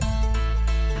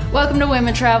Welcome to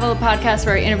Women Travel, a podcast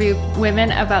where I interview women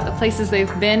about the places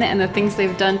they've been and the things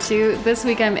they've done too. This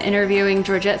week I'm interviewing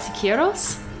Georgette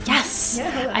Siqueiros. Yes!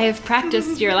 Yeah. I have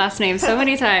practiced your last name so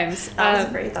many times. That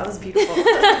was great. That was beautiful.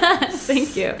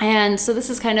 Thank you. And so this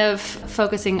is kind of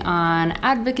focusing on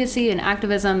advocacy and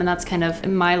activism, and that's kind of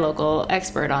my local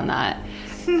expert on that.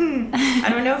 I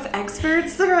don't know if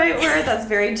expert's the right word. That's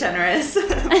very generous.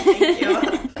 Thank you.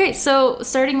 Okay, so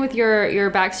starting with your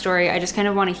backstory, I just kind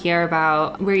of want to hear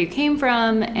about where you came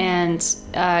from, and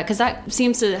because that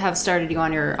seems to have started you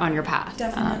on your path,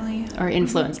 Definitely, or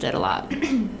influenced it a lot.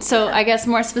 So I guess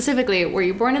more specifically, were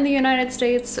you born in the United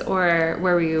States, or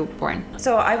where were you born?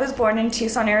 So I was born in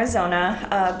Tucson,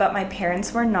 Arizona, but my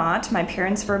parents were not. My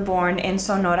parents were born in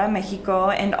Sonora, Mexico,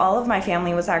 and all of my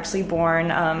family was actually born.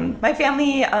 My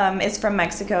family is from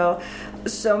Mexico.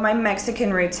 So my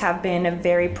Mexican roots have been a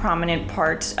very prominent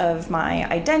part of my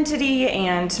identity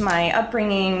and my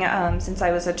upbringing. Since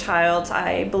I was a child,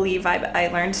 I believe I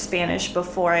learned Spanish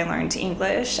before I learned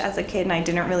English as a kid, and I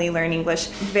didn't really learn English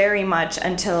very much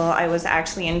until I was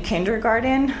actually in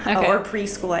kindergarten or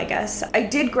preschool, I guess. I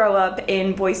did grow up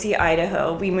in Boise,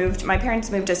 Idaho. My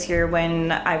parents moved us here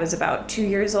when I was about 2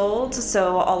 years old,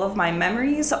 so all of my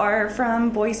memories are from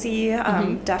Boise.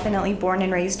 Definitely born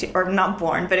and raised, or not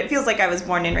born, but it feels like I was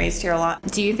born and raised here a lot.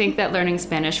 Do you think that learning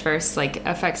Spanish first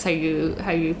affects how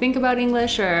you think about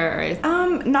English, or?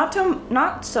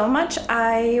 Not so much.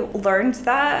 I learned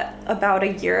that about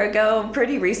a year ago.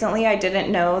 Pretty recently, I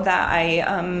didn't know that I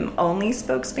only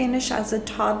spoke Spanish as a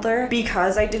toddler.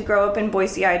 Because I did grow up in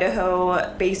Boise,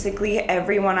 Idaho, basically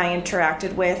everyone I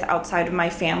interacted with outside of my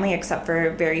family, except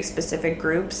for very specific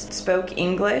groups, spoke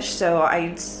English. So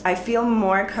I feel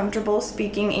more comfortable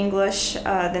speaking English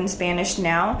than Spanish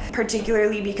now,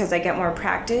 particularly because I get more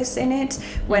practice in it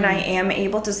when I am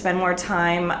able to spend more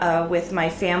time with my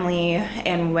family,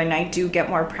 and when I do get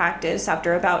more practice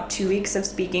after about 2 weeks of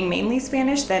speaking mainly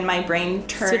Spanish, then my brain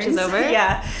switches over.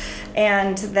 Yeah,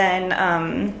 and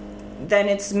then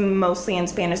it's mostly in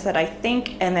Spanish that I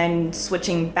think, and then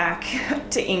switching back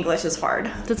to English is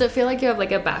hard. Does it feel like you have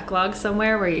like a backlog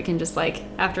somewhere where you can just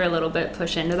after a little bit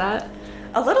push into that?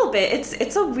 A little bit.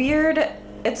 It's a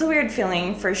weird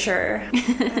feeling for sure.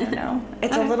 I don't know.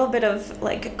 It's a little bit of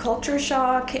culture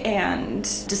shock and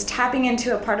just tapping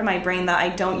into a part of my brain that I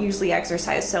don't usually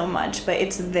exercise so much, but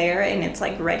it's there and it's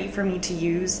ready for me to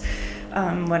use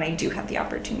when I do have the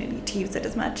opportunity to use it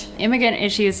as much. Immigrant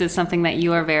issues is something that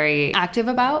you are very active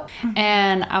about.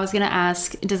 And I was going to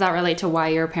ask, does that relate to why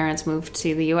your parents moved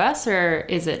to the U.S., or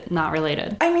is it not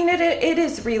related? I mean, it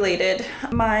is related.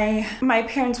 My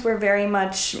parents were very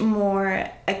much more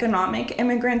economic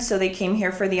immigrants, so they came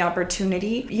here for the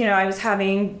opportunity. I was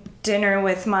having dinner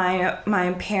with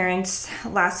my parents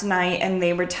last night, and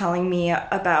they were telling me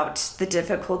about the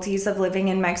difficulties of living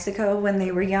in Mexico when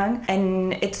they were young,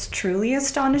 and it's truly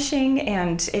astonishing,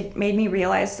 and it made me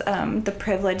realize the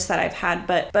privilege that I've had.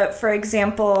 But for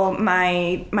example,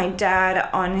 my dad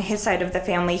on his side of the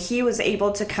family, he was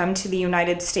able to come to the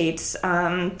United States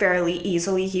fairly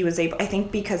easily. He was able, I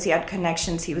think because he had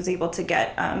connections, he was able to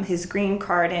get his green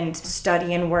card and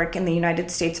study and work in the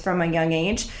United States from a young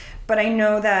age. But I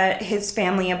know that his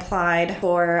family applied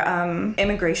for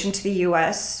immigration to the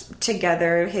U.S.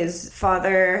 together, his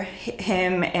father,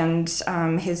 him, and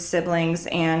his siblings,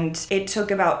 and it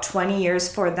took about 20 years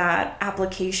for that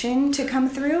application to come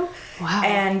through. Wow.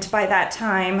 And by that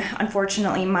time,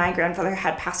 unfortunately, my grandfather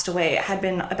had passed away. It had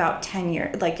been about 10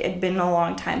 years. It'd been a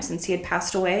long time since he had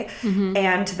passed away.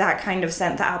 And that kind of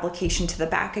sent the application to the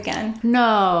back again.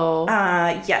 No.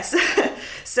 Yes.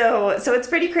 So it's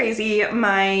pretty crazy.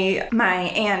 My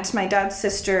aunt, my dad's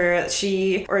sister,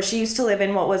 she used to live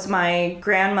in what was my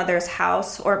grandmother's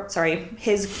house,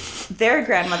 their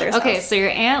grandmother's house. Okay, so your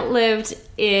aunt lived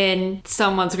in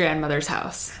someone's grandmother's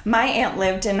house. My aunt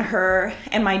lived in her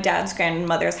and my dad's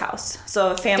grandmother's house.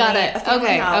 So a family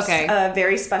house. Okay.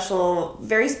 Very special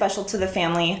to the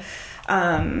family.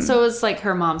 So it was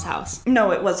her mom's house.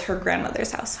 No, it was her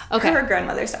grandmother's house. Okay. Her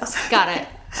grandmother's house. Got it.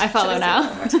 I follow now.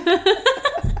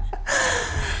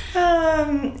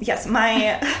 Yes,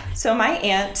 my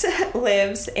aunt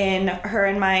lives in her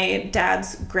and my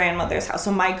dad's grandmother's house,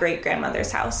 so my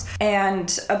great-grandmother's house.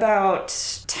 And about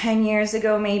 10 years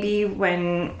ago, maybe,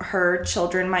 when her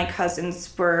children, my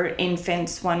cousins, were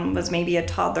infants, one was maybe a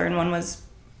toddler and one was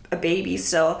a baby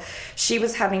still, she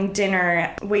was having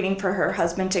dinner waiting for her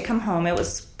husband to come home. It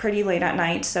was pretty late at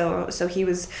night, so he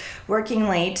was working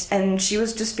late, and she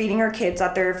was just feeding her kids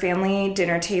at their family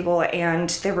dinner table, and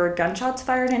there were gunshots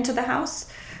fired into the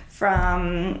house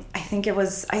from, I think it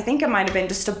might have been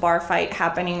just a bar fight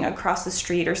happening across the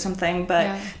street or something,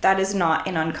 but that is not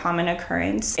an uncommon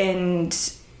occurrence. And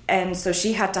so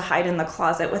she had to hide in the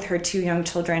closet with her 2 young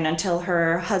children until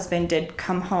her husband did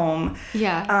come home.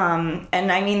 Yeah.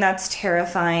 And I mean, that's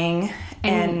terrifying.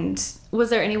 And was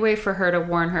there any way for her to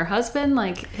warn her husband,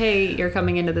 like, hey, you're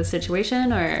coming into this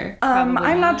situation, or? I'm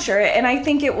not sure. And I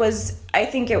think it was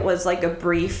like a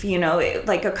brief,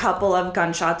 like a couple of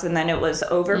gunshots, and then it was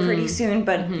over pretty soon.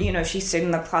 But, she stayed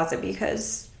in the closet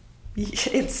because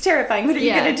it's terrifying. What are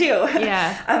you going to do?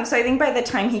 Yeah. So I think by the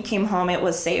time he came home, it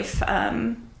was safe.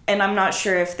 And I'm not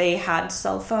sure if they had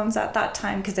cell phones at that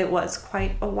time because it was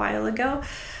quite a while ago.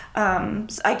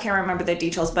 So I can't remember the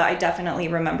details, but I definitely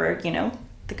remember,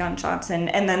 the gunshots. And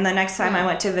then the next time I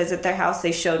went to visit their house,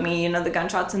 they showed me, the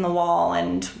gunshots in the wall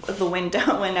and the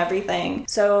window and everything.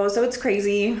 So it's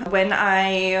crazy. When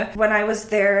I was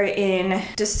there in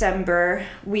December,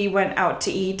 we went out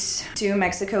to eat to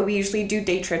Mexico. We usually do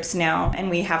day trips now, and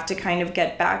we have to kind of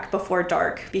get back before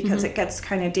dark because it gets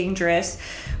kind of dangerous.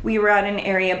 We were at an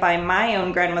area by my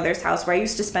own grandmother's house where I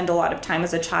used to spend a lot of time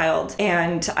as a child,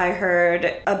 and I heard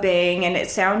a bang, and it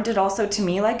sounded also to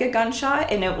me like a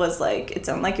gunshot, and it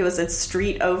sounded like it was a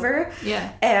street over.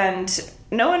 Yeah. And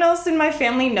no one else in my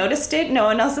family noticed it. No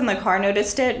one else in the car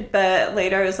noticed it. But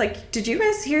later I was like, did you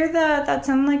guys hear that? That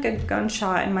sounded like a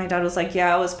gunshot. And my dad was like,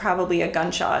 yeah, it was probably a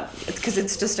gunshot. It's because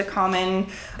it's just a common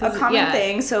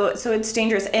thing. So it's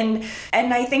dangerous. And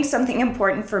I think something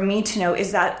important for me to know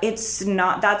is that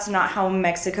that's not how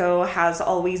Mexico has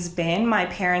always been. My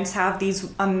parents have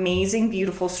these amazing,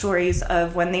 beautiful stories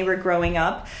of when they were growing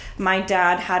up. My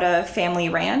dad had a family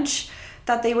ranch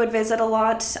that they would visit a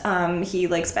lot. He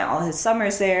spent all his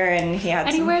summers there, and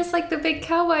he wears the big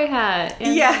cowboy hat.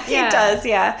 He does.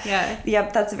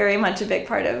 Yep, that's very much a big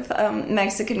part of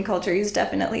Mexican culture. He's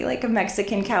definitely like a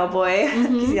Mexican cowboy.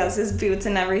 He has his boots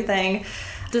and everything.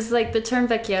 Does the term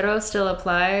vaquero still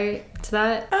apply to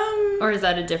that? Or is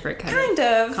that a different kind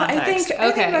of context?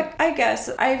 I guess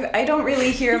I don't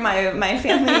really hear my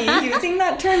family using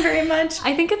that term very much.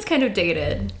 I think it's kind of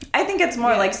dated. I think it's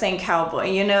more like saying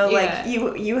cowboy, like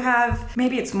you have,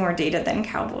 maybe it's more dated than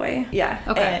cowboy. Yeah.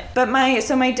 Okay. But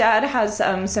my dad has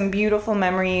some beautiful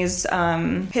memories.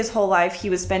 His whole life he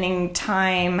was spending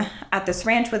time at this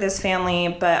ranch with his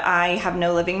family, but I have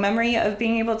no living memory of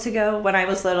being able to go. When I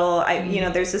was little,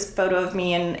 there's this photo of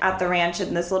me at the ranch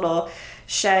in this little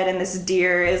shed, and this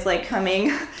deer is coming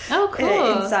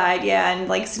inside,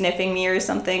 and sniffing me or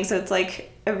something. So it's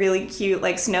a really cute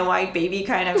Snow White baby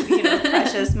kind of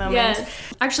precious moment. Yes.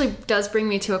 Actually does bring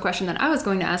me to a question that I was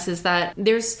going to ask, is that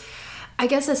there's, I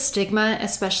guess, a stigma,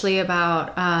 especially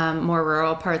about more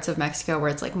rural parts of Mexico where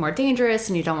it's more dangerous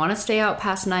and you don't want to stay out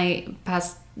past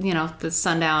the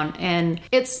sundown, and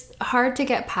it's hard to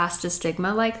get past a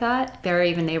stigma like that. There are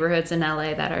even neighborhoods in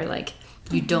LA that are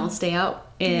you don't stay out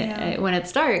when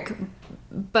it's dark.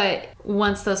 But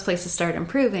once those places start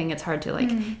improving, it's hard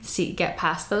to get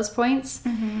past those points.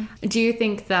 Do you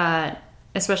think that,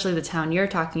 especially the town you're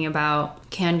talking about,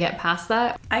 can get past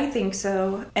that? I think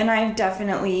so. And I've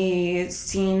definitely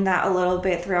seen that a little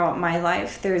bit throughout my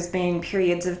life. There's been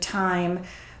periods of time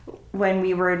when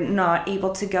we were not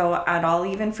able to go at all,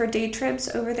 even for day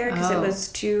trips over there, because it was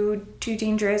too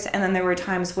dangerous. And then there were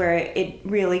times where it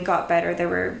really got better. There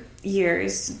were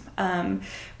years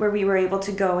where we were able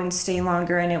to go and stay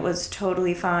longer, and it was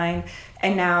totally fine.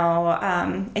 And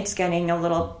now it's getting a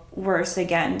little worse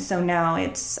again. So now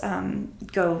it's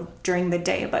go during the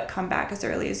day, but come back as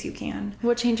early as you can.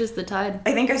 What changes the tide?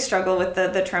 I think I struggle with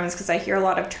the terms because I hear a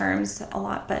lot of terms a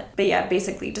lot, but yeah,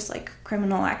 basically just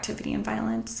criminal activity and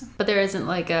violence. But there isn't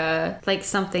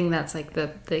something that's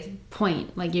the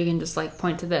point. You can just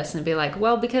point to this and be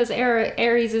well, because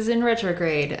Aries is in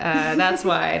retrograde, that's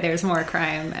why there's more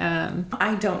crime.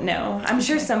 I don't know. I'm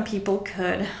sure some people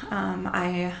could.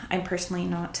 I'm personally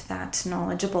not that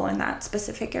knowledgeable in that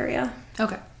specific area.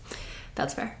 Okay.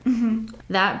 That's fair.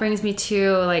 That brings me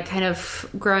to kind of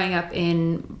growing up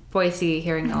in Boise,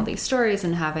 hearing all these stories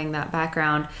and having that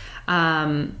background.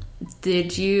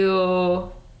 Did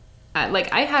you,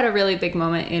 I had a really big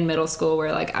moment in middle school where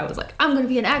I was I'm going to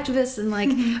be an activist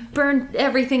and burn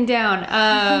everything down.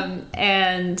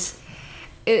 And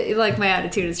it, my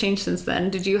attitude has changed since then.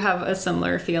 Did you have a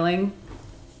similar feeling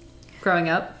growing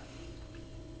up?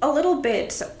 A little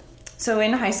bit. So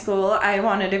in high school, I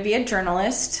wanted to be a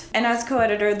journalist, and as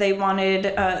co-editor, they wanted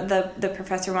the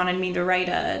professor wanted me to write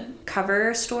a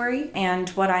cover story, and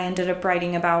what I ended up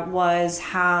writing about was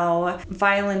how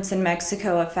violence in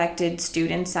Mexico affected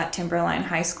students at Timberline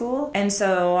High School. And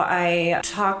so I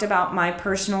talked about my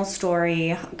personal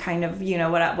story, kind of, you know,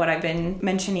 what I've been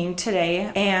mentioning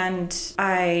today, and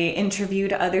I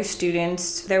interviewed other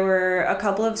students. There were a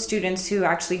couple of students who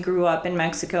actually grew up in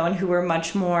Mexico and who were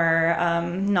much more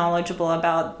knowledgeable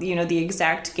about, you know, the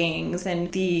exact gangs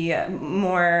and the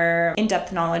more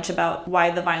in-depth knowledge about why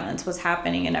the violence was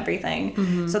happening and everything.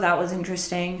 Mm-hmm. So that was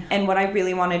interesting. And what I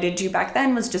really wanted to do back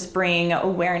then was just bring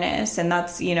awareness. And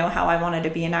that's, you know, how I wanted to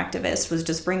be an activist, was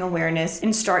just bring awareness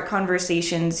and start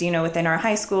conversations, you know, within our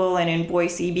high school and in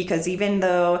Boise, because even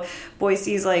though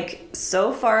Boise's like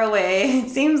so far away, it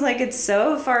seems like it's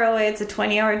so far away. It's a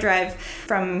 20-hour drive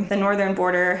from the northern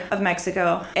border of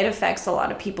Mexico. It affects a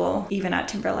lot of people, even at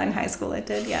Timberline High School it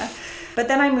did, yeah. But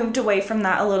then I moved away from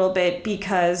that a little bit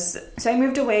because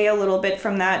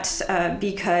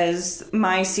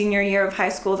my senior year of high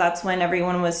school, that's when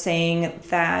everyone was saying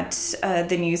that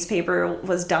the newspaper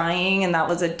was dying and that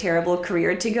was a terrible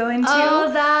career to go into.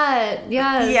 Oh, that.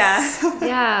 Yes. Yeah.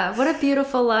 Yeah. What a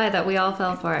beautiful lie that we all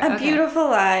fell for. A beautiful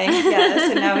lie.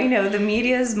 Yes. And now we know the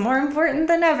media is more important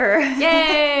than ever.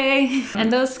 Yay.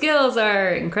 And those skills are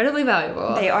incredibly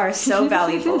valuable. They are so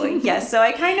valuable. Yes. So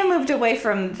I kind of moved away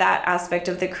from that aspect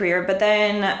of the career, but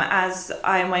then as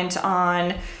I went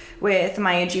on with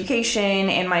my education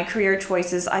and my career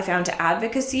choices, I found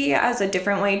advocacy as a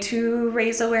different way to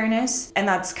raise awareness, and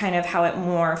that's kind of how it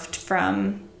morphed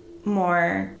from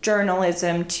more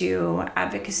journalism to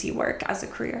advocacy work as a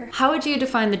career. How would you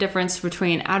define the difference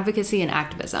between advocacy and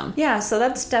activism? Yeah, so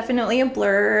that's definitely a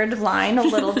blurred line a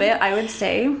little bit, I would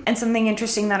say. And something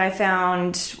interesting that I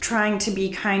found trying to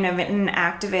be kind of an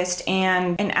activist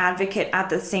and an advocate at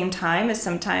the same time is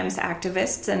sometimes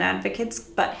activists and advocates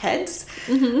butt heads.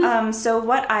 Mm-hmm. So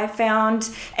what I found,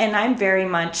 and I'm very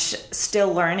much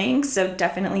still learning, so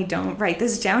definitely don't write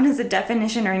this down as a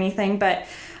definition or anything, but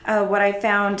what I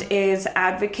found is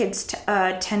advocates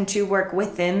tend to work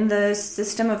within the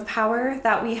system of power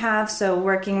that we have. So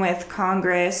working with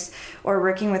Congress or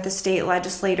working with the state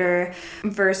legislator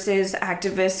versus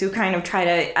activists who kind of try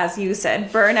to, as you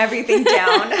said, burn everything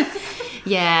down.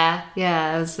 Yeah,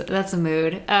 that's a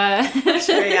mood.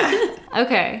 Sure, yeah.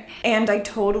 Okay. And I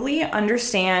totally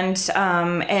understand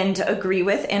and agree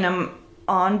with, and I'm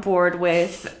on board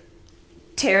with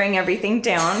tearing everything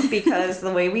down, because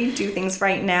the way we do things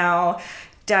right now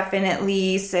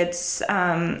definitely sits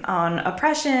on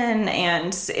oppression,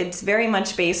 and it's very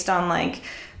much based on like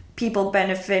people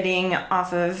benefiting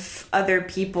off of other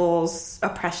people's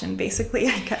oppression, basically,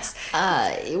 I guess.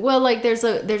 Well, like there's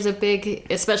a big,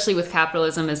 especially with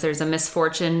capitalism, is there's a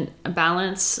misfortune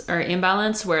balance or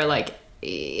imbalance where like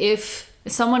if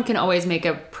someone can always make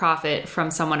a profit from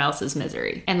someone else's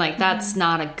misery. And like, that's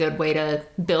not a good way to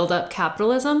build up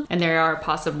capitalism. And there are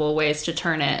possible ways to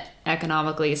turn it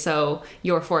economically so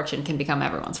your fortune can become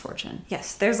everyone's fortune.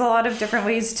 Yes, there's a lot of different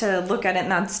ways to look at it,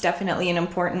 and that's definitely an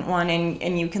important one.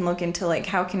 And you can look into like,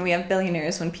 how can we have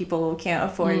billionaires when people can't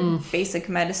afford basic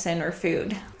medicine or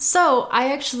food? So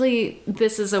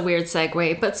this is a weird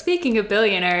segue, but speaking of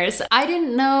billionaires, I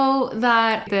didn't know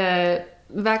that the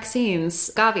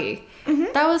vaccines, Gavi,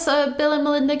 that was a Bill and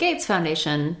Melinda Gates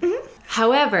Foundation. Mm-hmm.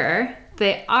 However,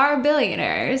 they are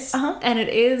billionaires, and it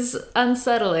is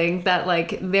unsettling that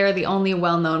like they're the only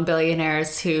well-known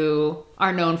billionaires who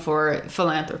are known for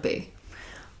philanthropy.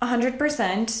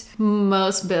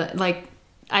 100%.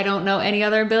 I don't know any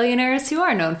other billionaires who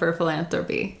are known for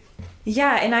philanthropy.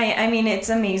 Yeah, and I mean, it's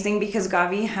amazing because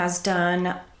Gavi has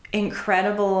done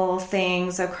incredible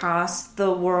things across the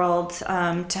world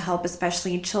to help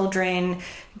especially children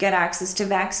get access to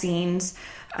vaccines,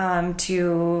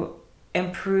 to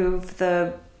improve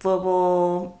the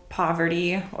global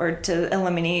poverty, or to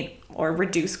eliminate or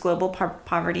reduce global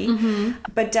poverty. Mm-hmm.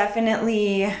 But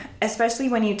definitely, especially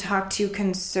when you talk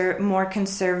to more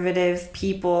conservative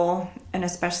people, and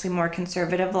especially more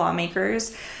conservative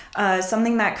lawmakers,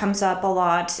 something that comes up a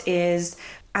lot is,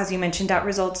 as you mentioned, at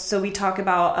results. So we talk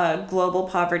about global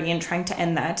poverty and trying to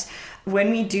end that.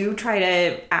 When we do try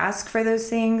to ask for those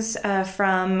things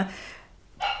from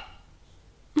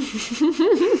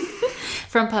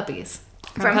puppies.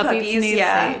 From puppies,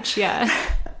 yeah. Yeah.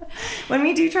 When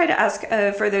we do try to ask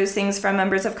for those things from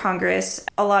members of Congress,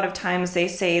 a lot of times they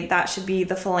say that should be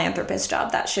the philanthropist's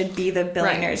job. That should be the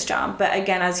billionaire's job. But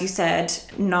again, as you said,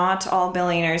 not all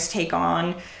billionaires take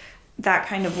on that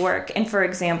kind of work. And for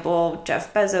example,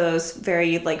 Jeff Bezos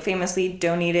very famously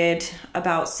donated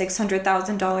about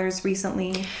 $600,000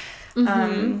 recently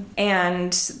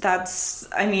And that's,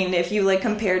 I mean, if you like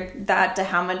compare that to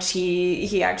how much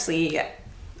he actually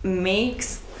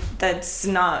makes, that's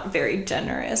not very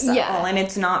generous at all, and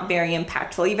it's not very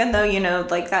impactful. Even though, you know,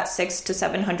 like that $600,000 to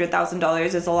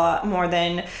 $700,000 is a lot more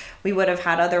than we would have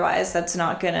had otherwise. That's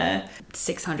not gonna.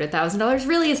 $600,000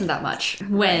 really isn't that much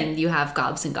when you have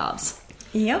gobs and gobs.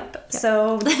 Yep.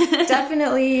 So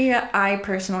definitely, I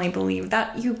personally believe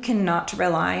that you cannot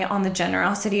rely on the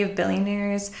generosity of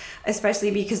billionaires,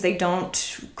 especially because they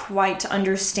don't quite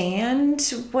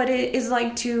understand what it is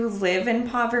like to live in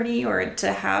poverty or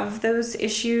to have those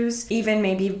issues. Even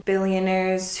maybe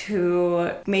billionaires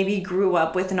who maybe grew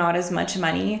up with not as much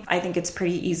money, I think it's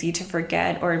pretty easy to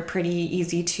forget or pretty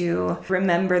easy to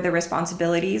remember the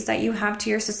responsibilities that you have to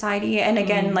your society. And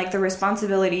again, like the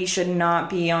responsibility should not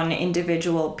be on individual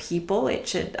people. It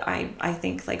should, I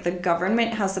think, like the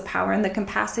government has the power and the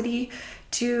capacity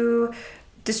to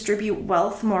distribute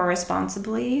wealth more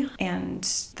responsibly, and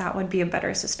that would be a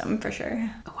better system for sure.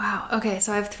 Wow. Okay,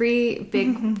 so I have three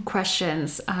big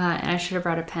questions, and I should have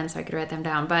brought a pen so I could write them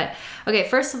down. But okay,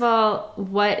 first of all,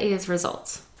 what is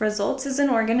Results? Results is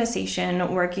an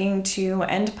organization working to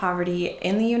end poverty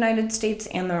in the United States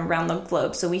and around the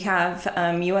globe. So we have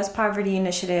U.S. poverty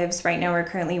initiatives. Right now we're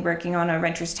currently working on a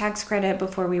renter's tax credit.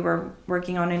 Before we were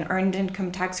working on an earned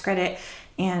income tax credit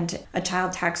and a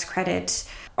child tax credit.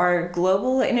 Our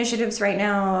global initiatives right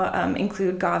now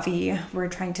include Gavi. We're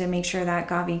trying to make sure that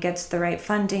Gavi gets the right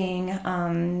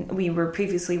funding. We were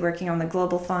previously working on the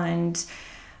Global Fund.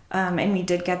 And we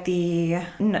did get the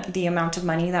amount of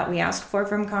money that we asked for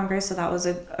from Congress. So that was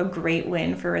a great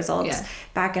win for Results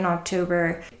back in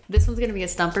October. This one's going to be a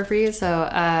stumper for you.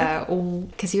 So,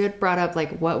 because you had brought up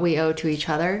like what we owe to each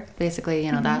other, basically,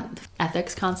 you know, that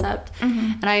ethics concept.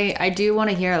 And I do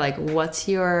want to hear like,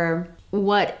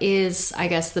 what is, I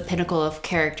guess, the pinnacle of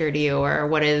character to you, or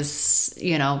what is,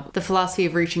 you know, the philosophy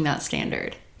of reaching that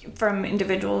standard? From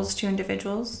individuals to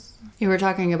individuals? You were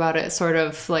talking about it sort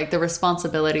of like the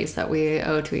responsibilities that we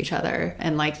owe to each other,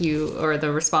 and like or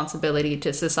the responsibility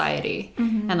to society,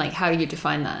 and like how do you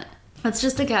define that? It's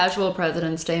just a casual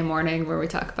President's Day morning where we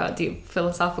talk about deep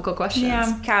philosophical questions.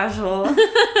 Yeah, casual.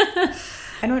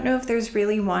 I don't know if there's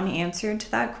really one answer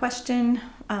to that question.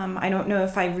 I don't know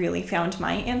if I really found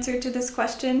my answer to this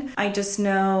question. I just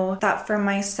know that for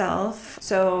myself,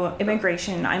 so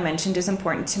immigration, I mentioned, is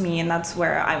important to me, and that's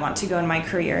where I want to go in my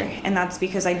career. And that's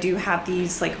because I do have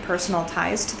these like personal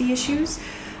ties to the issues.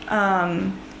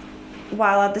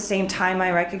 While at the same time,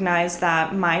 I recognize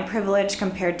that my privilege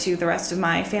compared to the rest of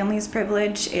my family's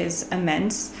privilege is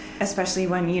immense, especially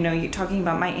when, you know, you're talking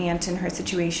about my aunt and her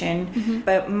situation.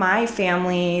 But my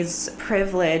family's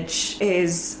privilege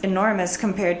is enormous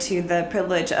compared to the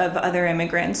privilege of other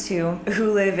immigrants who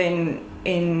live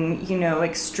in, you know,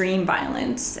 extreme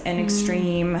violence and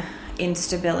extreme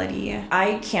instability.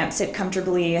 I can't sit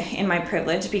comfortably in my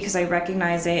privilege because I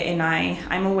recognize it and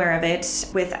I'm aware of it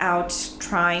without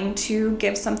trying to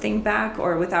give something back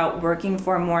or without working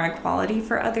for more equality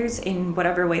for others in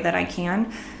whatever way that I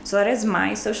can. So that is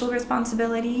my social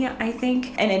responsibility, I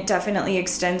think. And it definitely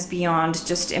extends beyond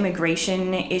just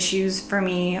immigration issues for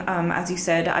me. As you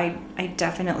said, I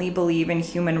definitely believe in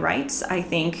human rights. I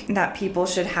think that people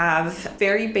should have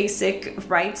very basic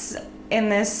rights in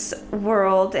this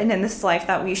world and in this life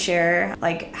that we share,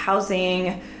 like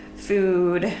housing,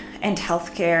 food, and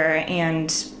healthcare,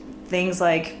 and things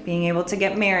like being able to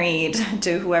get married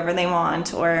to whoever they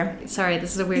want. Or sorry,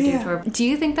 this is a weird detour. Do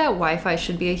you think that Wi-Fi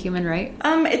should be a human right?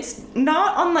 It's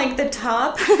not on like the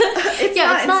top. It's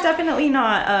definitely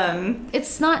not.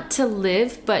 It's not to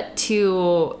live, but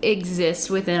to exist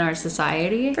within our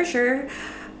society. For sure.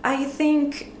 I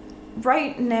think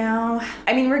right now,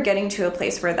 I mean, we're getting to a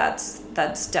place where that's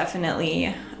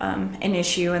definitely an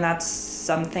issue, and that's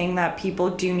something that people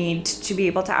do need to be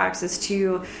able to access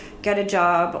to get a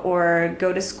job or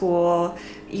go to school.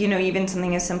 You know, even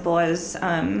something as simple as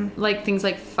like things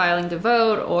like filing to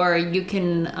vote, or you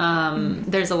can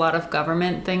there's a lot of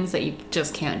government things that you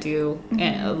just can't do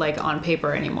like on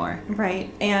paper anymore.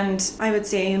 Right. And I would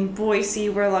say in Boise,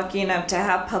 we're lucky enough to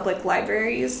have public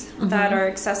libraries that are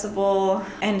accessible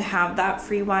and have that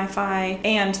free Wi-Fi,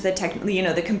 and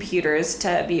the computers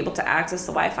to be able to access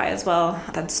the Wi-Fi as well.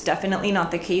 That's definitely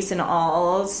not the case in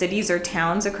all cities or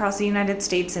towns across the United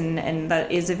States, and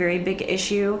that is a very big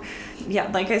issue.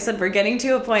 Yeah, like I said, we're getting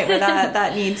to a point where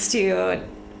that needs to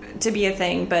be a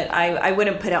thing, but I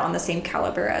wouldn't put it on the same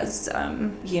caliber as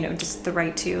just the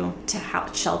right to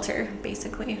shelter,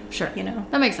 basically. Sure. You know,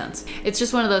 that makes sense. It's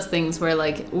just one of those things where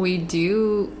like we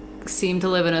do seem to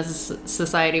live in a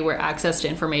society where access to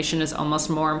information is almost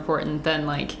more important than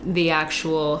like the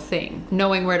actual thing.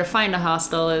 Knowing where to find a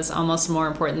hostel is almost more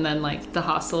important than like the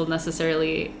hostel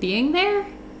necessarily being there.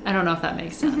 I don't know if that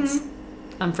makes sense.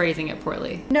 I'm phrasing it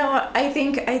poorly. No, I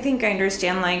think I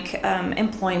understand, like,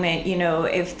 employment, you know,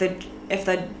 if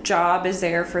the job is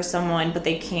there for someone but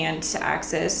they can't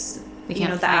access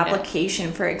the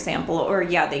application, for example, or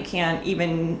they can't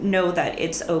even know that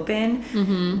it's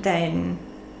open, then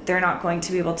they're not going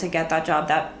to be able to get that job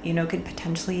that, you know, could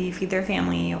potentially feed their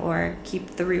family or keep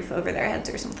the roof over their heads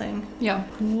or something. Yeah.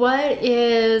 What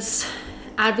is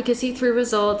advocacy through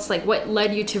Results? Like, what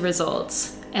led you to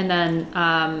Results? And then,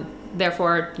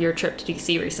 therefore, your trip to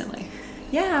DC recently.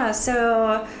 Yeah,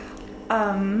 so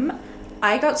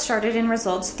I got started in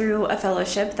Results through a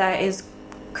fellowship that is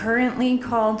currently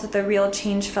called the Real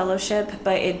Change Fellowship,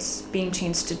 but it's being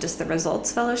changed to just the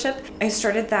Results Fellowship. I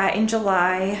started that in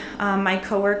July. My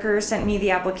coworker sent me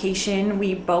the application.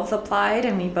 We both applied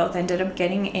and we both ended up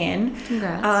getting in.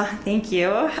 Congrats. Thank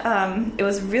you. It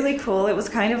was really cool. It was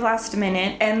kind of last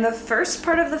minute. And the first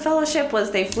part of the fellowship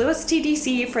was they flew us to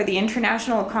DC for the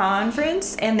international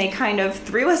conference and they kind of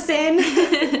threw us in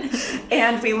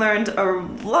and we learned a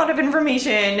lot of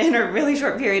information in a really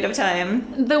short period of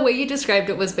time. The way you described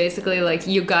it was basically like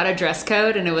you got a dress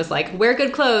code and it was like, wear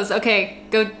good clothes. Okay,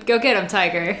 go get them,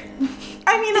 Tiger.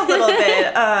 I mean, a little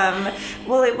bit.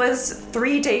 Well, it was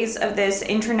 3 days of this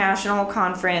international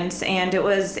conference, and it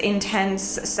was intense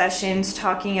sessions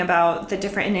talking about the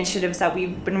different initiatives that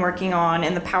we've been working on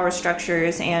and the power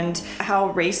structures and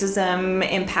how racism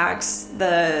impacts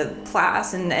the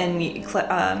class and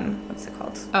what's it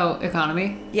called? Oh,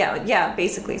 economy? Yeah,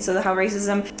 basically. So how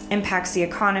racism impacts the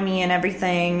economy and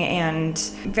everything, and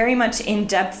very much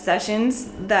in-depth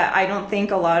sessions that I don't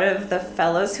think a lot of the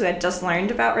fellows who had just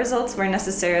learned about Results were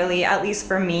necessarily, at least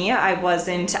for me, I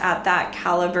wasn't at that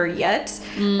caliber yet.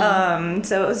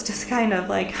 So it was just kind of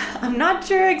like, I'm not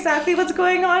sure exactly what's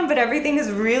going on, but everything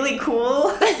is really cool.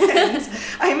 And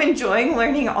I'm enjoying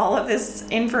learning all of this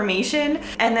information.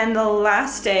 And then the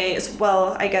last day,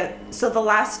 the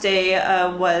last day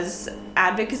was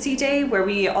Advocacy Day, where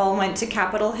we all went to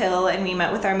Capitol Hill and we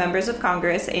met with our members of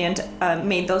Congress and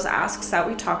made those asks that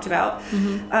we talked about.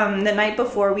 The night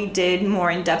before, we did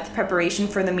more in-depth preparation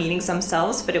for the meetings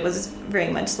themselves, but it was very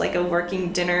much like a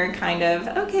working dinner kind of,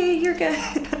 okay, you're good,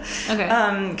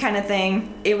 kind of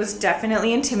thing. It was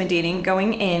definitely intimidating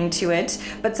going into it,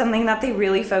 but something that they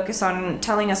really focus on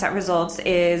telling us at Results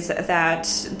is that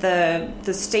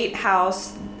the State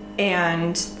House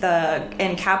and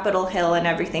Capitol Hill and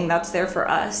everything that's there for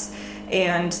us,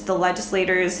 and the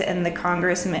legislators and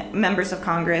the members of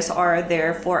Congress are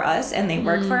there for us and they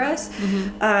work for us.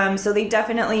 So they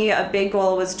definitely, a big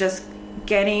goal was just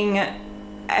getting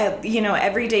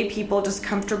everyday people just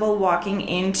comfortable walking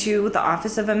into the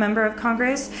office of a member of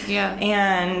Congress,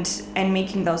 and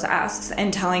making those asks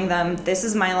and telling them, this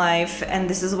is my life and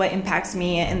this is what impacts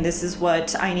me and this is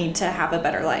what I need to have a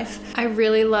better life. I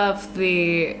really love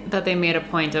that they made a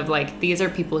point of like, these are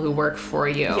people who work for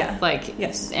you.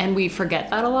 Yes. And we forget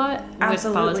that a lot.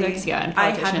 Absolutely. With politics, and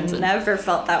I politicians. had never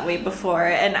felt that way before,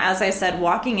 and as I said,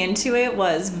 walking into it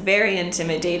was very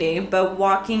intimidating, but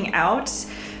walking out,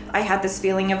 I had this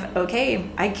feeling of, okay,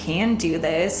 I can do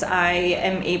this. I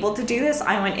am able to do this.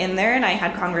 I went in there and I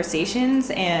had conversations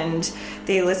and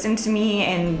they listened to me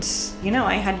and,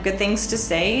 I had good things to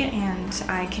say and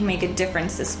I can make a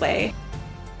difference this way.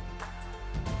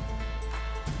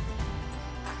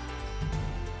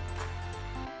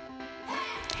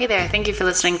 Hey there, thank you for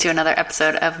listening to another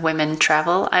episode of Women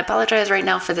Travel. I apologize right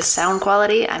now for the sound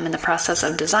quality. I'm in the process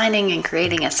of designing and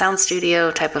creating a sound studio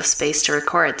type of space to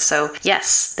record. So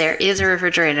yes, there is a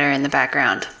refrigerator in the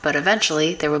background, but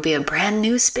eventually there will be a brand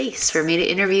new space for me to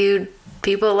interview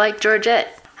people like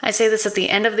Georgette. I say this at the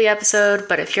end of the episode,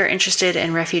 but if you're interested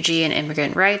in refugee and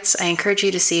immigrant rights, I encourage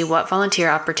you to see what volunteer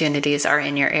opportunities are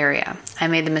in your area. I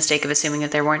made the mistake of assuming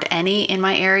that there weren't any in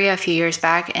my area a few years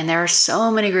back, and there are so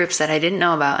many groups that I didn't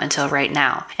know about until right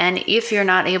now. And if you're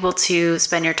not able to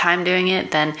spend your time doing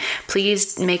it, then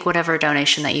please make whatever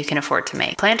donation that you can afford to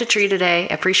make. Plant a tree today,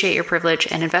 appreciate your privilege,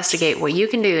 and investigate what you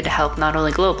can do to help not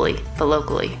only globally, but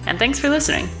locally. And thanks for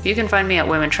listening. You can find me at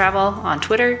Women Travel on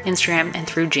Twitter, Instagram, and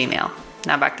through Gmail.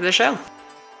 Now back to the show.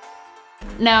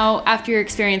 Now, after your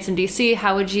experience in DC,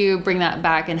 how would you bring that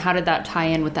back and how did that tie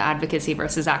in with the advocacy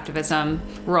versus activism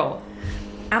role?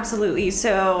 Absolutely.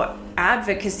 So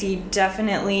advocacy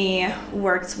definitely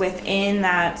works within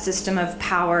that system of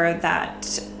power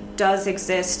that does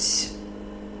exist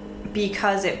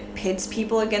because it pits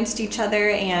people against each other,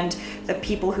 and the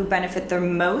people who benefit the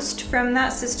most from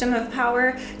that system of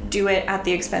power do it at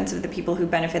the expense of the people who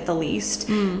benefit the least.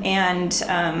 And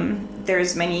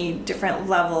there's many different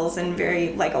levels and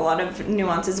very, like, a lot of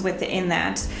nuances within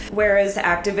that. Whereas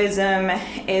activism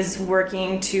is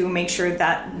working to make sure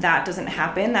that that doesn't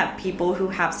happen, that people who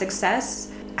have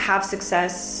success,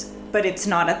 but it's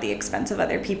not at the expense of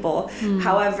other people.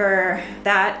 However,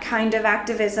 that kind of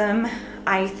activism,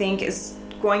 I think, is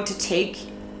going to take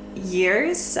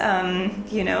years.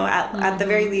 At the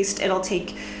very least, it'll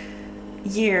take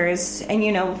years. And,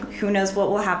 who knows what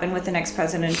will happen with the next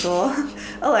presidential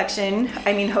election.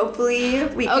 I mean, hopefully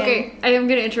we can... Okay, I am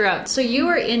going to interrupt. So you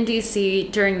were in D.C.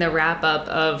 during the wrap-up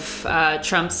of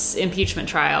Trump's impeachment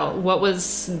trial. What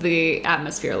was the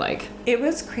atmosphere like? It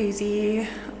was crazy.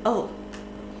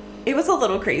 It was a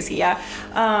little crazy, yeah.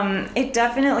 It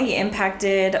definitely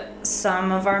impacted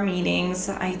some of our meetings.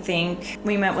 I think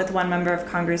we met with one member of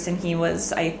Congress, and he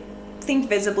was, I think,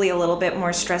 visibly a little bit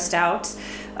more stressed out.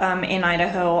 In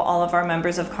Idaho, all of our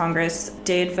members of Congress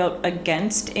did vote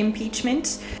against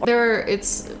impeachment.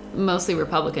 It's mostly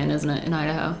Republican, isn't it, in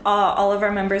Idaho? All of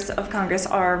our members of Congress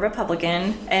are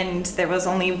Republican, and there was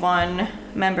only one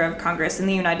member of Congress in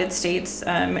the United States,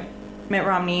 Mitt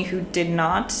Romney, who did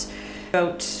not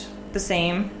vote the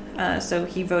same. So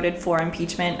he voted for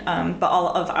impeachment, but all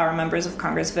of our members of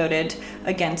Congress voted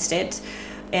against it.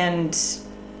 And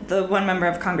the one member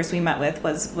of Congress we met with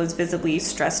was visibly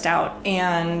stressed out.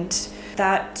 And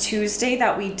that Tuesday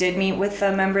that we did meet with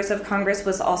the members of Congress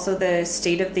was also the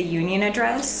State of the Union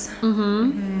address.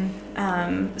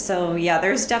 So yeah,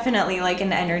 there's definitely like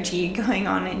an energy going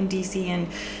on in DC, and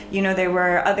there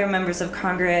were other members of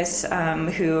Congress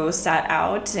who sat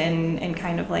out and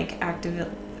kind of like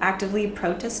actively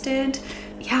protested.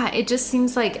 Yeah, it just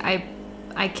seems like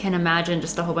I can imagine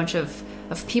just a whole bunch of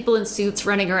people in suits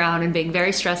running around and being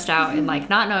very stressed out and like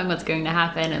not knowing what's going to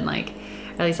happen, and like,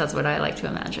 at least that's what I like to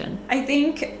imagine. I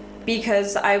think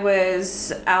because I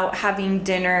was out having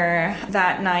dinner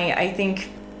that night, I think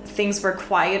things were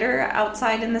quieter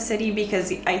outside in the city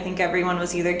because I think everyone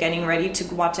was either getting ready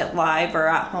to watch it live or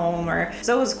at home,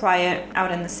 so it was quiet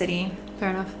out in the city.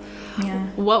 Fair enough. Yeah.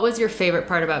 What was your favorite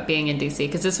part about being in DC?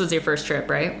 Because this was your first trip,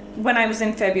 right? When I was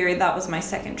in February, that was my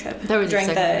second trip. That was during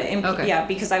your second trip. Okay. Yeah,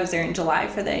 because I was there in July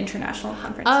for the international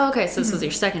conference. Oh, okay. So this was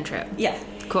your second trip. Yeah.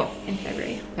 Cool. In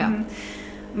February. Yeah.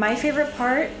 My favorite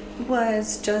part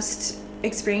was just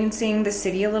experiencing the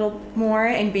city a little more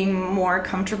and being more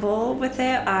comfortable with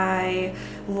it. I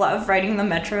love riding the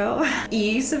metro.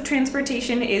 Ease of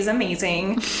transportation is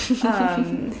amazing.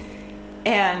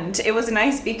 And it was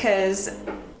nice because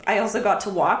I also got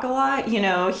to walk a lot.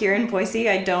 Here in Boise,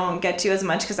 I don't get to as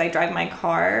much because I drive my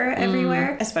car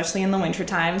everywhere, especially in the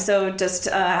wintertime. So just,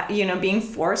 being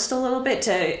forced a little bit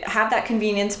to have that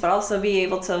convenience, but also be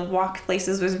able to walk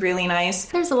places was really nice.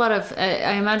 There's a lot of,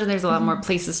 I imagine there's a lot more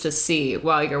places to see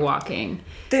while you're walking.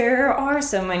 There are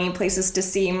so many places to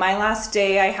see. My last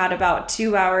day, I had about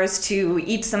 2 hours to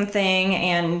eat something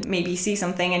and maybe see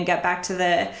something and get back to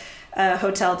the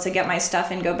hotel to get my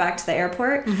stuff and go back to the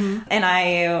airport. And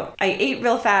I ate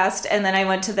real fast, and then I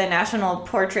went to the National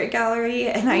Portrait Gallery,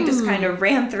 and I just kind of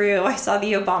ran through. I saw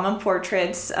the Obama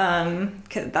portraits,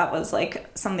 because that was like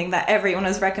something that everyone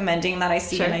was recommending that I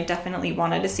see. Sure. And I definitely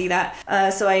wanted to see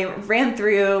that. So I ran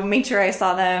through, made sure I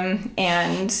saw them,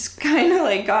 and kind of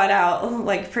like got out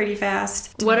like pretty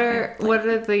fast. What are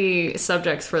the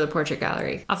subjects for the portrait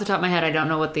gallery? Off the top of my head, I don't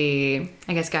know what the,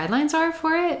 I guess, guidelines are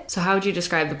for it. So how would you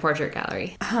describe the portrait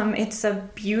gallery? It's a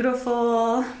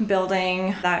beautiful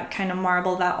building, that kind of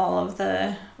marble that all of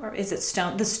the, or is it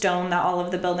stone? The stone that all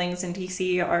of the buildings in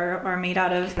DC are made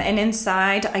out of. And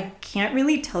inside, I can't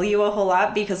really tell you a whole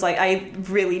lot because like I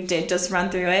really did just run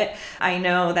through it. I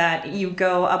know that you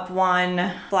go up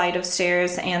one flight of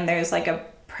stairs and there's like a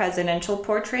presidential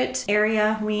portrait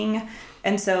area wing.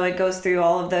 And so it goes through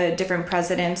all of the different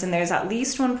presidents, and there's at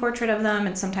least one portrait of them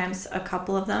and sometimes a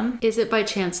couple of them. Is it by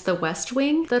chance the West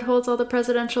Wing that holds all the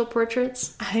presidential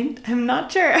portraits? I'm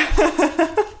not sure.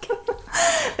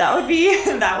 That would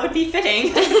be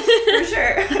fitting for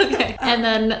sure. Okay. And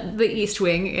then the East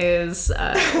Wing is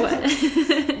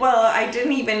what? Well, I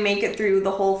didn't even make it through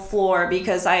the whole floor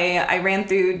because I ran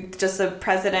through just the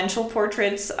presidential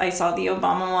portraits. I saw the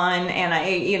Obama one, and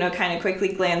I kind of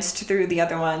quickly glanced through the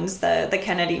other ones. The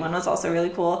Kennedy one was also really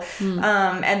cool.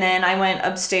 And then I went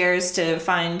upstairs to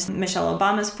find Michelle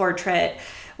Obama's portrait,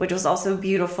 which was also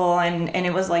beautiful, and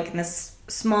it was like in this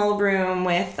small room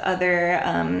with other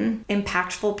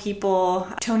impactful people.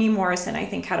 Toni Morrison, I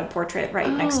think, had a portrait right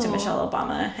next to Michelle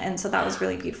Obama, and so that was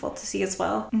really beautiful to see as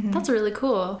well. That's really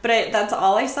cool. But that's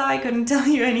all I saw. I couldn't tell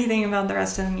you anything about the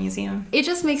rest of the museum. It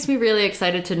just makes me really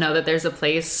excited to know that there's a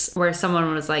place where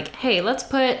someone was like, hey, let's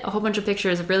put a whole bunch of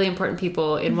pictures of really important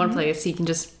people in one place, so you can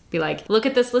just be like, look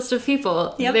at this list of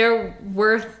people. Yep. They're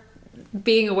worth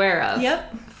being aware of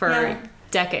for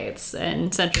decades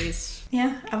and centuries.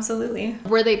 Yeah, absolutely.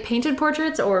 Were they painted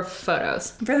portraits or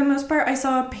photos? For the most part, I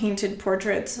saw painted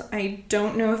portraits. I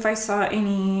don't know if I saw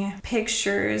any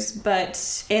pictures,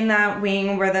 but in that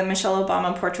wing where the Michelle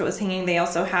Obama portrait was hanging, they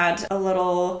also had a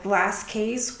little glass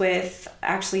case with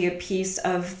actually a piece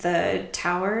of the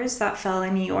towers that fell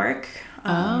in New York.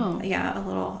 Yeah,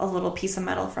 a little piece of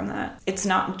metal from that. It's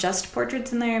not just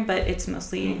portraits in there, but it's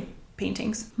mostly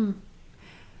paintings.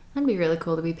 That'd be really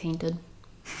cool to be painted.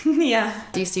 Yeah.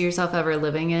 Do you see yourself ever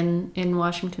living in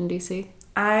Washington, D.C.?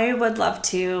 I would love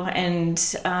to, and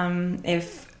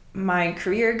if my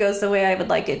career goes the way I would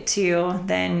like it to,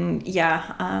 then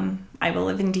I will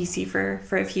live in D.C. for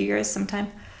a few years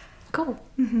sometime. Cool.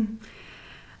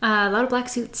 A lot of black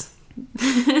suits.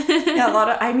 Yeah,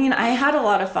 I had a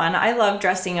lot of fun. I love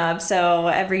dressing up, so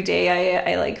every day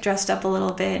I like dressed up a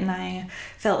little bit, and I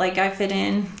felt like I fit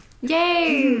in.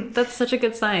 Yay! That's such a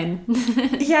good sign.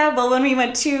 Yeah, well, when we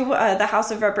went to the House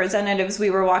of Representatives,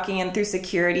 we were walking in through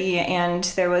security, and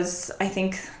there was, I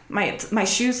think, my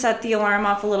shoe set the alarm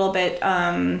off a little bit,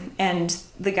 and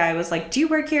the guy was like, "Do you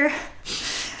work here?"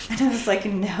 And I was like,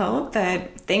 "No,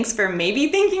 but thanks for maybe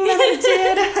thinking that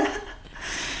I did."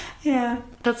 Yeah.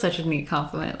 That's such a neat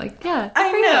compliment. Like, yeah.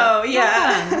 I know,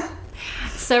 yeah.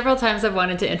 Several times I've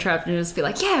wanted to interrupt and just be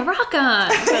like, yeah, rock on.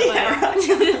 But Rock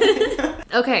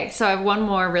on. Okay, so I have one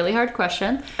more really hard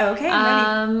question. Okay,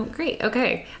 I'm ready. Great,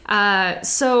 okay.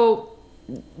 So,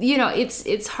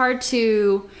 it's hard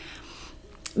to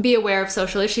be aware of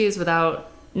social issues without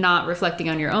not reflecting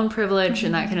on your own privilege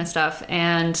and that kind of stuff.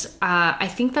 And I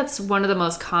think that's one of the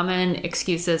most common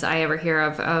excuses I ever hear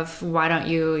of why don't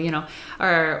you,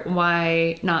 or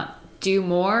why not do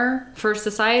more for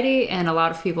society. And a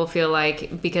lot of people feel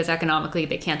like because economically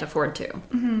they can't afford to.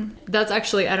 That's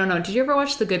actually, I don't know, did you ever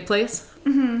watch The Good Place?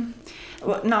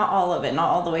 Well, not all of it, not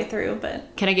all the way through,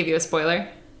 but... Can I give you a spoiler?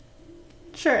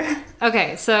 Sure.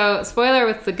 Okay, so spoiler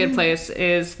with The Good Place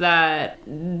is that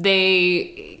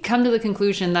they come to the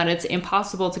conclusion that it's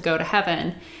impossible to go to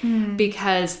heaven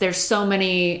because there's so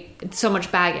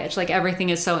much baggage. Like everything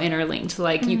is so interlinked.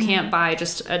 Like you can't buy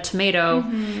just a tomato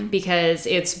because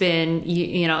it's been,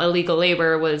 illegal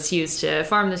labor was used to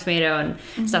farm the tomato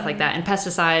and stuff like that, and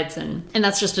pesticides, and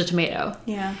that's just a tomato.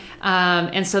 Yeah.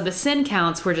 And so the sin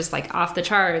counts were just like off the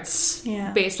charts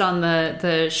based on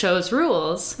the show's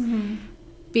rules.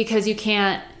 Because you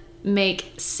can't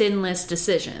make sinless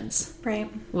decisions. Right.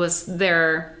 Was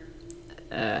their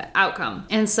outcome.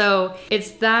 And so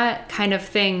it's that kind of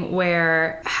thing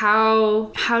where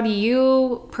how do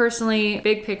you personally,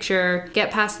 big picture,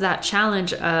 get past that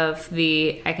challenge of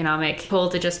the economic pull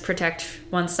to just protect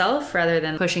oneself rather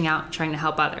than pushing out, trying to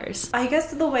help others? I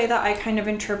guess the way that I kind of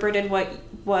interpreted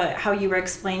how you were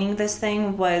explaining this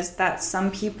thing was that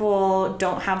some people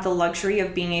don't have the luxury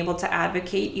of being able to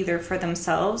advocate either for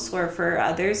themselves or for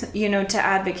others. To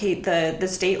advocate the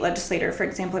state legislator, for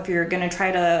example, if you're going to try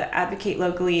to advocate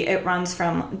locally, it runs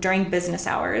from during business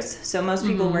hours. So most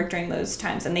people work during those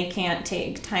times and they can't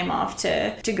take time off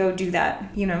to go do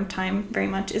that. Time very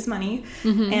much is money.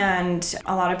 And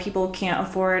a lot of people can't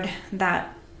afford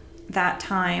that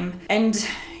time. And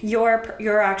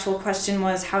your actual question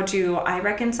was, how do I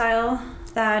reconcile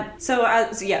that? So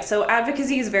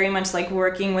advocacy is very much like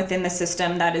working within the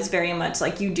system that is very much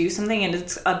like you do something and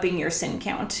it's upping your sin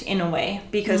count in a way,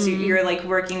 because you're like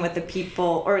working with the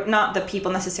people, or not the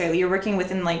people necessarily, you're working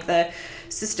within like the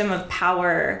system of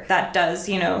power that does,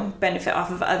 benefit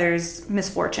off of others'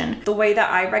 misfortune. The way that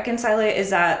I reconcile it is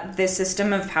that this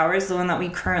system of power is the one that we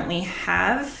currently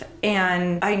have.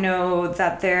 And I know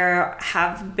that there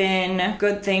have been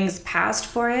good things passed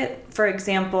for it. For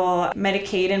example,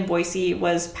 Medicaid in Boise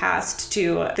was passed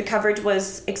the coverage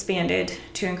was expanded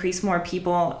to increase more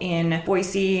people in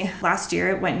Boise last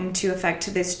year. It went into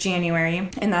effect this January,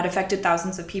 and that affected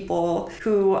thousands of people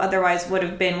who otherwise would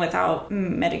have been without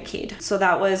Medicaid. So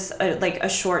that was a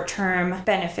short-term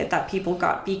benefit that people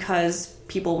got because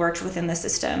people worked within the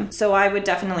system. So I would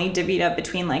definitely divvy it up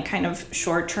between like kind of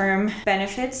short-term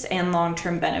benefits and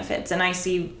long-term benefits. And I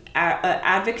see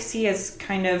advocacy as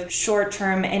kind of short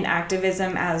term and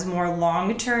activism as more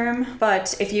long term.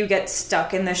 But if you get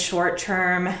stuck in the short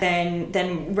term,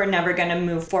 then we're never going to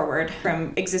move forward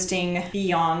from existing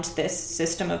beyond this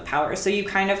system of power. So you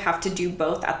kind of have to do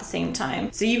both at the same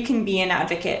time. So you can be an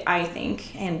advocate, I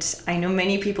think, and I know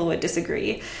many people would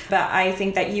disagree, but I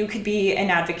think that you could be an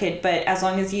advocate, but as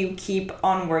long as you keep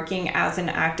on working as an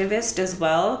activist as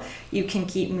well, you can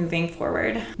keep moving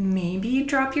forward. Maybe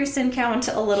drop your sin count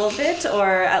a little bit,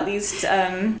 or at least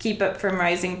keep it from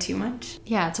rising too much.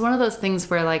 Yeah, it's one of those things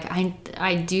where, like,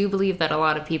 I do believe that a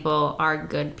lot of people are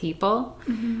good people,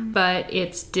 but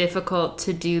it's difficult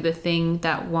to do the thing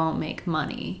that won't make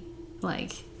money,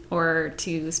 like, or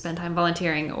to spend time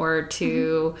volunteering, or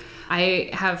to... I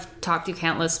have talked to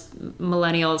countless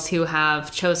millennials who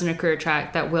have chosen a career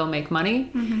track that will make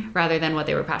money rather than what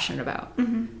they were passionate about.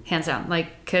 Hands down.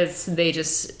 Like, because they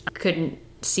just couldn't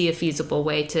see a feasible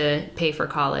way to pay for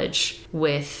college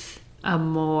with a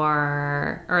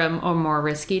more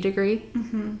risky degree.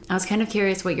 I was kind of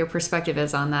curious what your perspective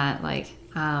is on that. Like,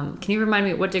 can you remind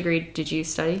me, what degree did you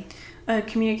study?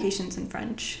 Communications and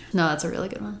French. No, that's a really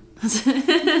good one.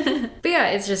 But yeah,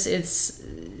 it's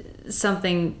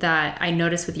something that I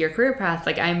noticed with your career path.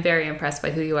 Like, I'm very impressed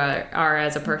by who you are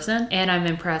as a person, and I'm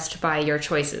impressed by your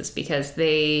choices because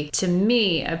they, to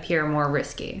me, appear more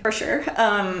risky. For sure.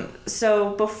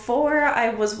 So before I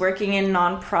was working in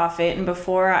nonprofit, and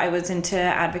before I was into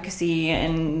advocacy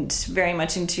and very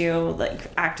much into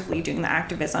like actively doing the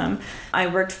activism, I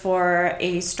worked for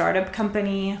a startup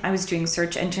company. I was doing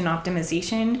search engine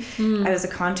optimization. I was a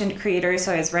content creator,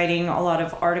 so I was writing a lot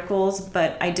of articles,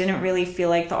 but I didn't really feel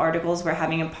like the articles were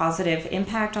having a positive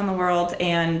impact on the world,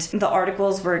 and the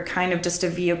articles were kind of just a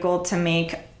vehicle to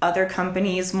make other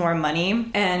companies more money.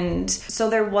 And so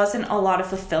there wasn't a lot of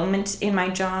fulfillment in my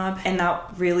job, and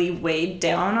that really weighed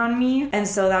down on me. And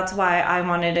so that's why I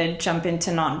wanted to jump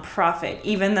into nonprofit,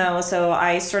 even though, so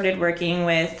I started working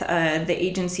with the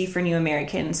Agency for New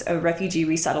Americans, a refugee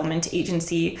resettlement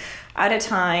agency, at a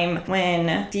time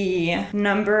when the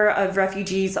number of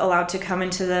refugees allowed to come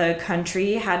into the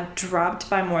country had dropped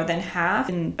by more than half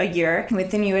in a year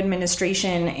with the new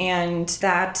administration, and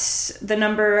that the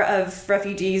number of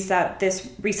refugees that this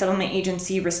resettlement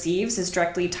agency receives is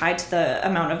directly tied to the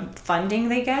amount of funding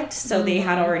they get. So they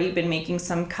had already been making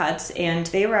some cuts, and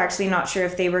they were actually not sure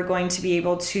if they were going to be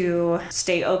able to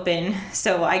stay open.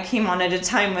 So I came on at a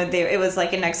time when it was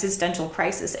like an existential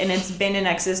crisis, and it's been an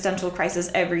existential crisis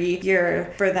every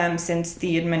year for them since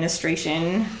the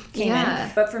administration came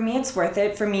in. But for me, it's worth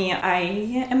it. For me, I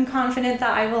am confident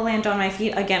that I will land on my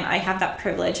feet. Again, I have that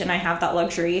privilege and I have that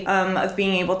luxury of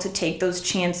being able to take those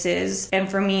chances. And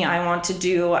for me, I want to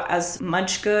do as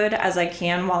much good as I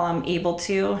can while I'm able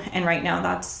to. And right now,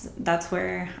 that's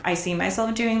where I see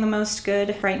myself doing the most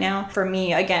good right now. For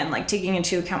me, again, like taking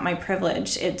into account my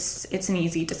privilege, it's an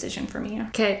easy decision for me.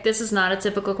 Okay, this is not a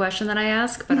typical question that I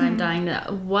ask, but I'm dying to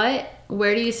know.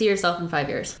 Where do you see yourself in 5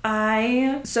 years?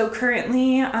 So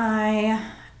currently I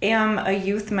am a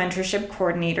youth mentorship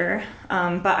coordinator,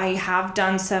 but I have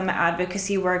done some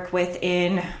advocacy work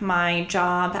within my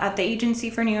job at the Agency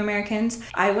for New Americans.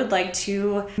 I would like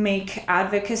to make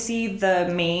advocacy the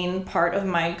main part of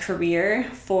my career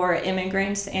for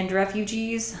immigrants and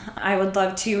refugees. I would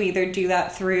love to either do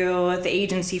that through the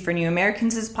Agency for New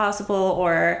Americans as possible,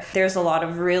 or there's a lot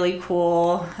of really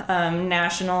cool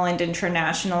national and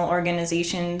international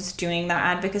organizations doing that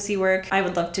advocacy work. I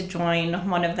would love to join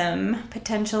one of them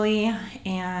potentially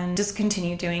and just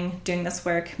continue doing this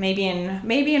work. Maybe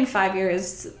in 5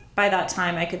 years, by that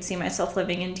time, I could see myself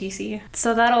living in DC.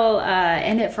 So that'll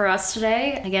end it for us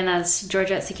today. Again, that's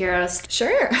Georgette Siqueiros.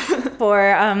 Sure.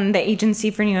 For the Agency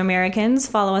for New Americans,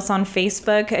 follow us on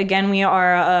Facebook. Again, we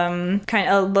are kind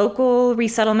of a local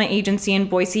resettlement agency in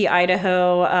Boise,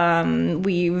 Idaho.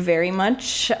 We very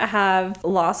much have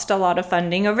lost a lot of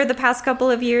funding over the past couple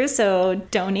of years, so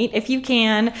donate if you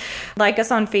can. Like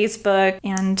us on Facebook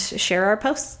and share our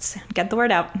posts. Get the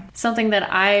word out. Something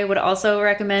that I would also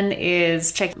recommend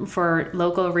is check for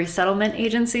local resettlement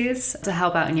agencies to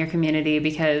help out in your community,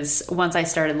 because once I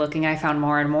started looking, I found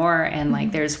more and more, and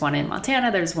like there's one in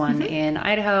Montana, there's one in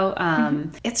Idaho.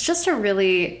 It's just a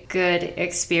really good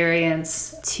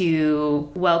experience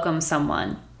to welcome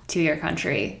someone to your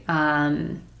country.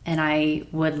 And I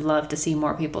would love to see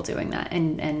more people doing that.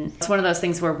 And it's one of those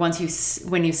things where when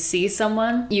you see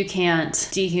someone, you can't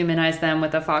dehumanize them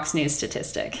with a Fox News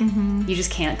statistic. You just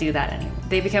can't do that anymore.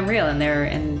 They become real,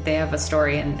 and they have a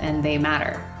story, and they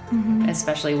matter,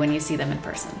 especially when you see them in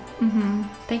person.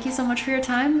 Thank you so much for your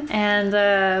time.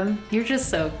 And you're just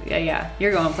so,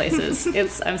 you're going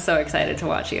places. I'm so excited to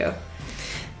watch you.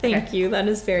 Thank you. That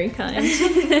is very kind.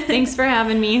 Thanks for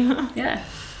having me. Yeah.